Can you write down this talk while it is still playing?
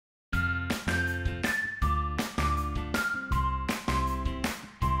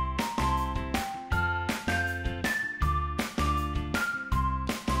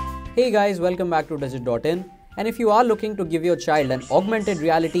Hey guys, welcome back to Digit.in. And if you are looking to give your child an augmented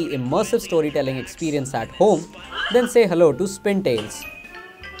reality immersive storytelling experience at home, then say hello to Spintails.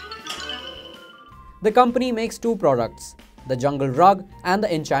 The company makes two products, the Jungle Rug and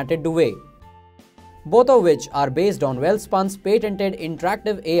the Enchanted Duvet, both of which are based on Welspun's patented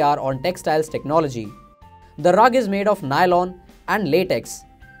interactive AR on textiles technology. The rug is made of nylon and latex,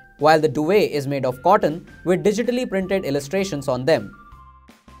 while the duvet is made of cotton with digitally printed illustrations on them.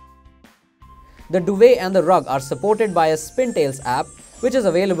 The duvet and the rug are supported by a Spintails app, which is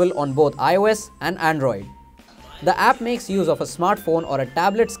available on both iOS and Android. The app makes use of a smartphone or a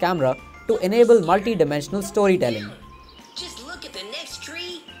tablet's camera to enable multi-dimensional storytelling. Just look at the next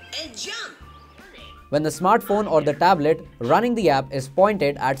tree and jump! When the smartphone or the tablet running the app is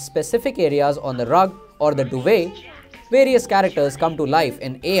pointed at specific areas on the rug or the duvet, various characters come to life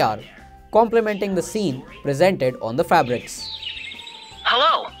in AR, complementing the scene presented on the fabrics.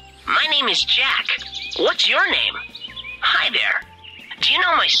 Hello, my name is Jack. What's your name? Hi there. Do you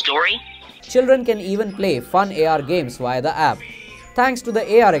know my story? Children can even play fun AR games via the app, thanks to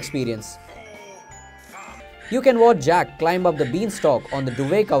the AR experience. You can watch Jack climb up the beanstalk on the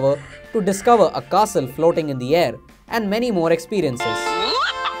duvet cover to discover a castle floating in the air and many more experiences.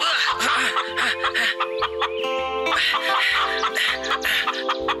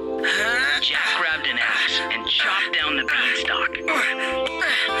 Jack grabbed an axe and chopped down the beanstalk.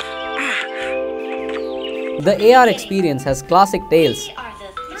 The AR experience has classic tales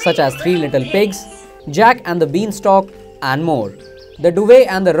such as Three Little Pigs, Jack and the Beanstalk, and more. The duvet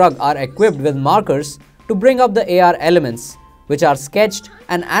and the rug are equipped with markers to bring up the AR elements, which are sketched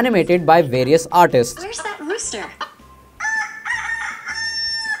and animated by various artists. Where's that rooster?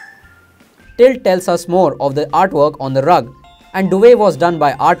 Tilt tells us more of the artwork on the rug, and duvet was done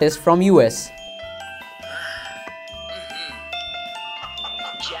by artists from US.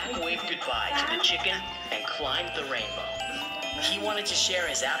 Jack waved goodbye to the chicken and climbed the rainbow. He wanted to share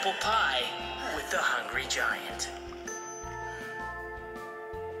his apple pie with the hungry giant.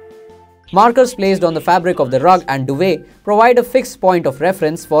 Markers placed on the fabric of the rug and duvet provide a fixed point of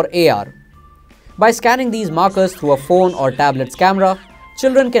reference for AR. By scanning these markers through a phone or tablet's camera,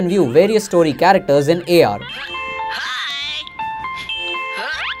 children can view various story characters in AR.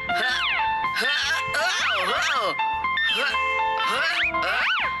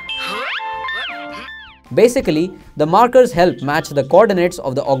 Basically, the markers help match the coordinates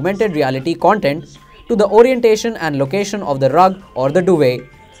of the augmented reality content to the orientation and location of the rug or the duvet,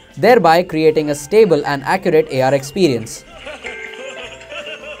 thereby creating a stable and accurate AR experience.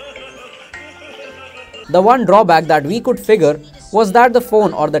 The one drawback that we could figure was that the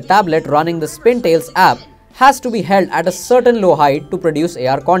phone or the tablet running the Spintails app has to be held at a certain low height to produce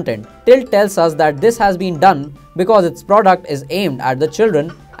AR content. Tilt tells us that this has been done because its product is aimed at the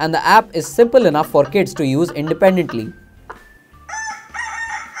children and the app is simple enough for kids to use independently.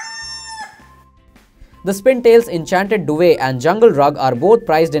 The Spintails Enchanted Duvet and Jungle Rug are both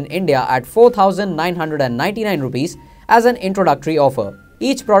priced in India at 4,999 rupees as an introductory offer.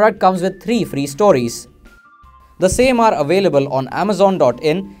 Each product comes with 3 free stories. The same are available on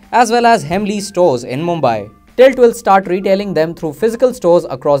Amazon.in as well as Hemley stores in Mumbai. Tilt will start retailing them through physical stores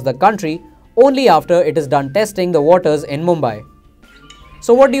across the country only after it is done testing the waters in Mumbai.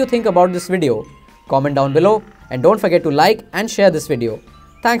 So what do you think about this video? Comment down below and don't forget to like and share this video.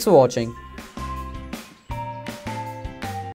 Thanks for watching.